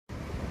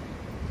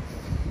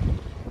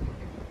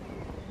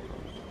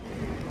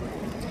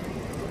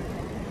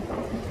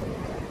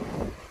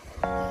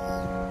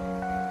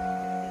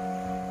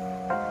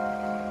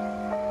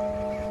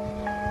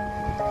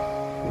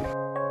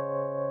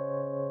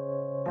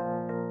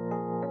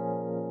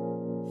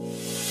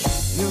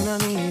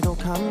유난히도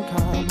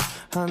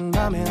캄캄한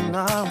밤에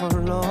나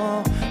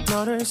홀로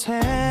너를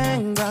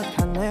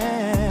생각하네.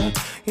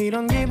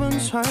 이런 기분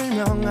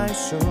설명할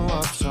수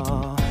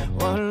없어.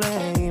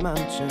 원래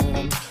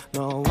이맘쯤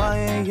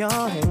너와의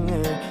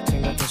여행을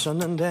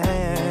생각했었는데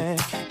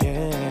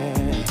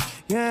yeah,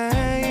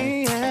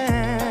 yeah,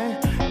 yeah.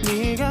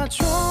 네가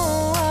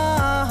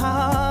좋아하던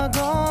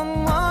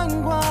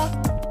와인과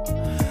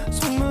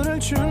선물을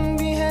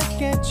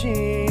준비했겠지.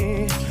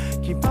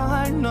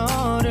 기뻐할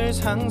너를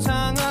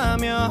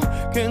상상하며.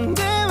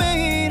 근데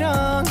왜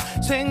이런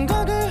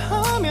생각을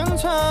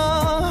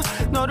하면서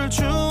너를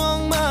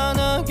추억만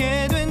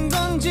하게 된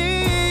건지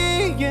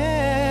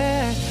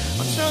yeah.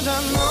 어쩌다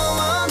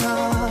너와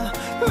나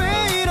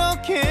왜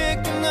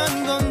이렇게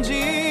끝난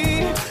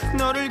건지.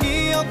 너를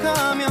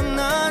기억하면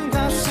난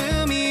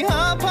가슴이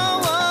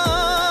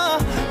아파와.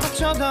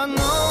 어쩌다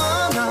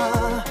너와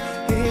나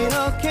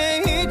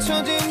이렇게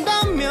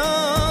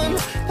잊혀진다면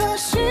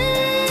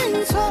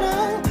다시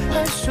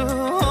사랑할 수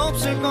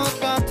없을 것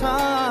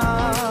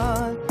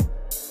같아.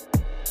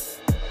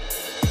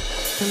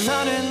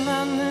 그날의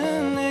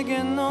나는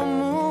내게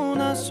너무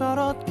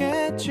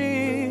낯설었겠지.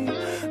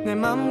 내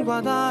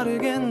맘과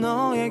다르게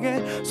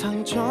너에게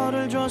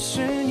상처를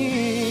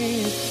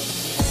줬으니.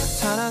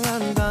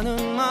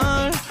 사랑한다는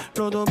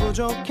말로도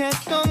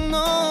부족했던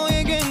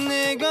너에게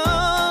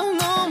내가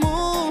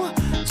너무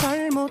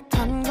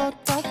잘못한 것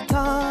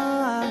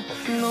같아.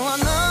 너와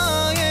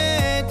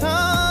나의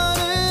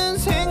다른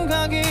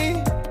생각이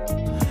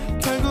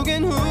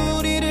결국엔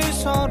우리를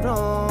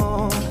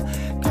서로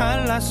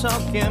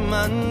갈라서게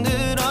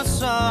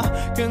만들었어.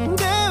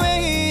 근데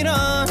왜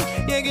이런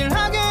얘기를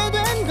하게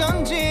된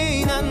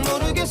건지 난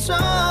모르겠어.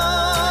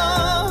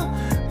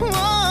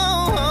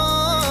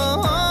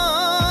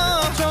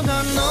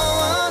 어쩌다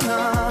너와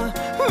나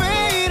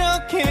왜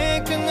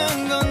이렇게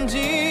끝난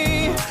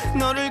건지.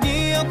 너를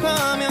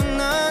기억하면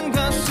난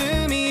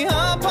가슴이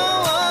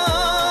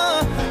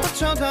아파와.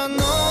 어쩌다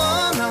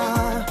너와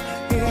나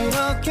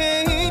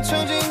이렇게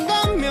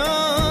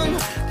잊혀진다면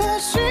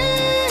다시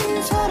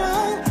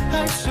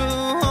사랑할 수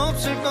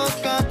없을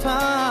것 같아.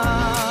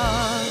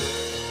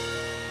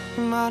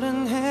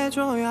 말은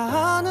해줘야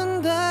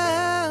하는데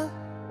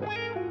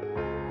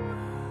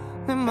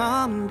내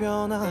마음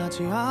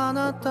변하지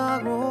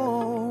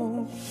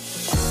않았다고.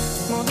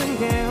 모든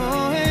게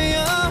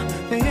오해야.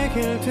 내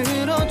얘길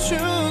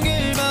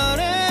들어주길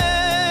바래.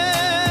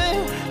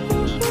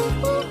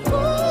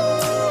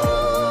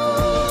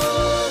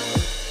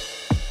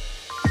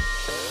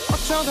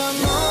 어쩌다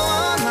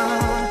너와 나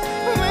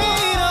왜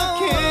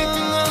이렇게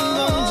끝난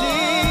건지.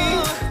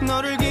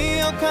 너를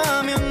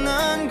기억하면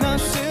난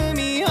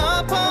가슴이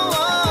아파와.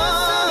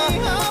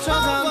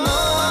 어쩌다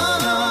너와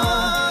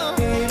나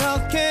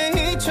이렇게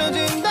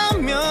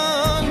잊혀진다면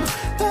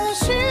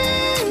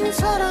다시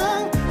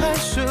사랑할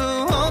수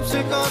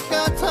없을 것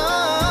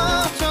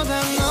같아.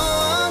 어쩌다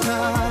너와 나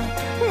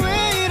왜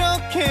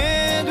이렇게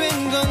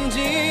된 건지.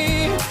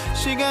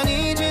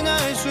 시간이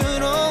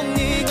지날수록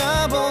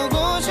네가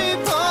보고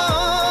싶어.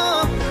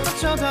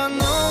 어쩌다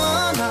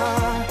너와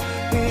나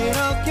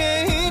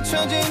이렇게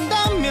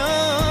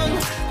잊혀진다면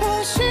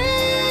다시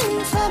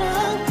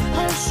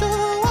사랑할 수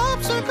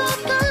없을 것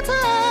같아.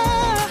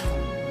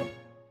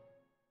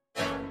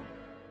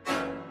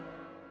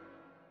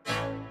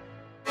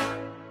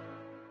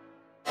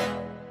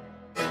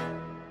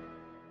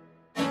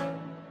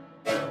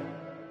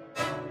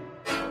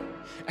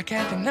 I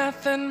can't think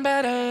nothing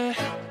better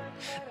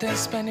than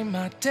spending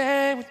my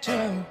day with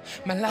you.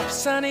 My life is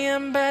sunny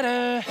and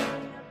better,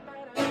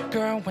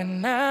 girl,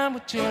 when I'm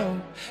with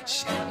you.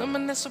 She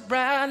illuminates so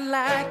bright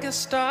like a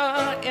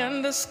star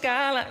in the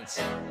skylines.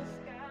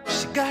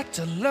 She got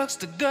the looks,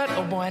 the good,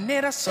 oh boy, I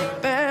need her so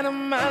bad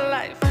in my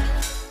life.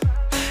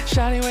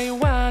 Shawty, where you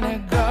wanna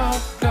go,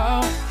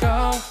 go,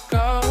 go,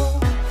 go?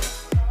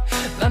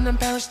 London,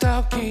 Paris,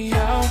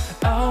 Tokyo,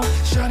 oh,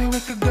 shawty, we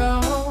could go.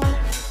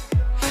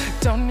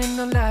 Don't need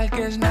no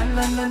luggage, nah,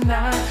 nah, nah,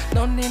 nah.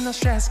 Don't need no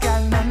stress,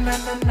 girl, nah, nah,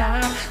 nah,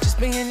 nah. Just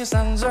being your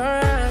sounds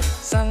alright,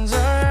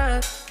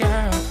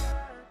 girl.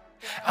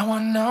 I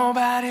want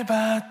nobody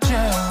but you.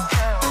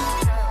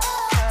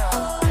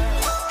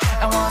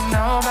 I want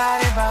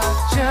nobody but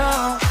you.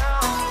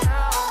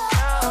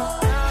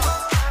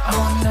 I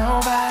want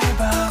nobody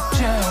but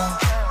you.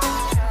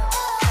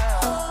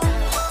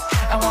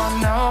 I want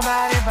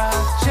nobody but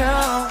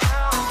you.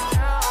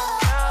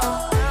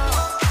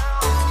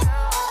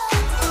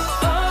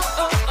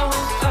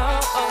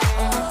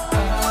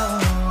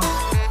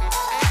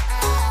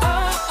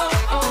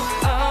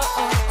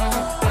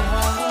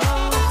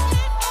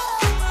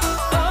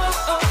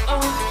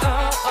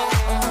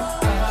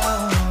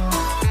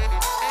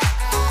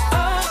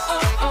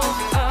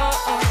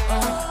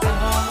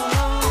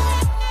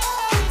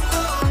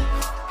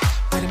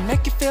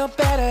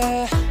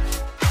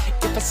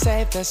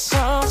 Save the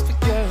songs for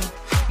you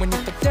when you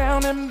feel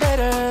down and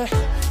bitter.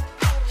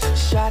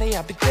 Shawty,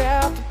 I'll be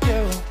there for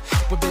you.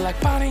 We'll be like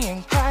Bonnie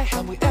and Clyde,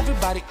 how we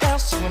everybody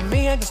else, you and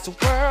me against the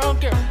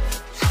world, girl.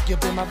 You'll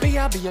be my B,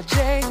 I'll be your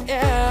J,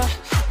 yeah.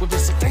 We'll be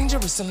so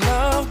dangerous in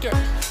love, girl.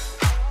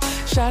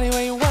 Shawty,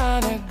 where you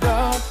wanna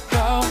go,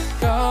 go,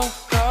 go,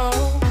 go?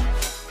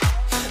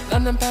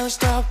 London, Paris,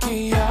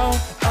 Tokyo,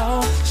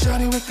 oh,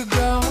 shawty, we could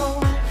go.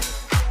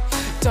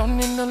 Don't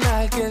need no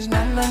luggage,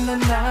 nah, nah, nah,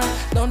 nah.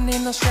 Don't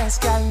need no stress,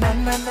 girl, nah,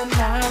 nah, nah,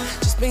 nah.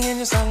 Just me and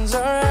your songs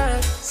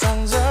alright,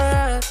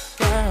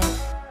 girl.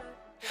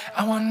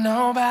 I want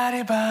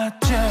nobody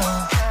but you.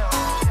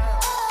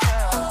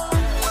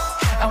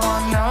 I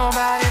want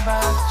nobody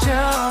but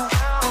you.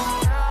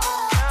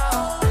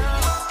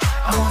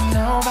 I want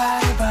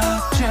nobody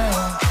but you.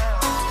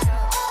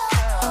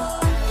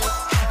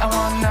 I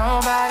want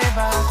nobody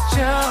but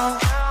you.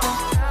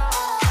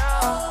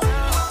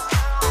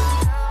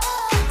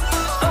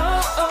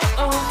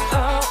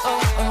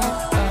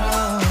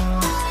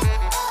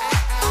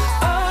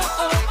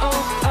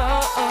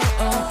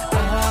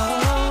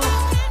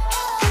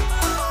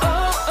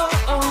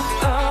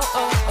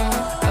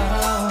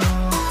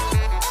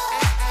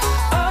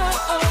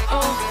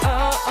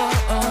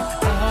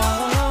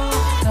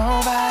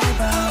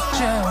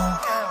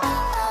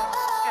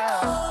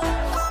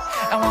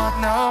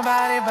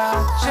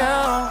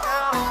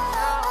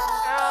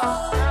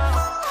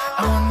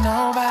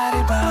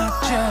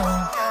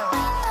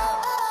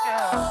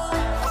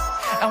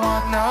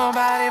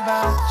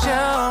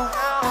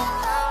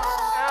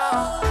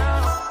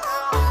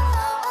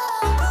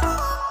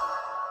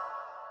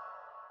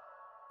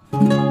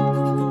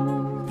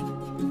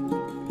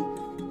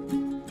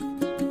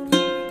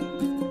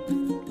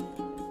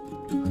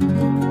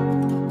 you.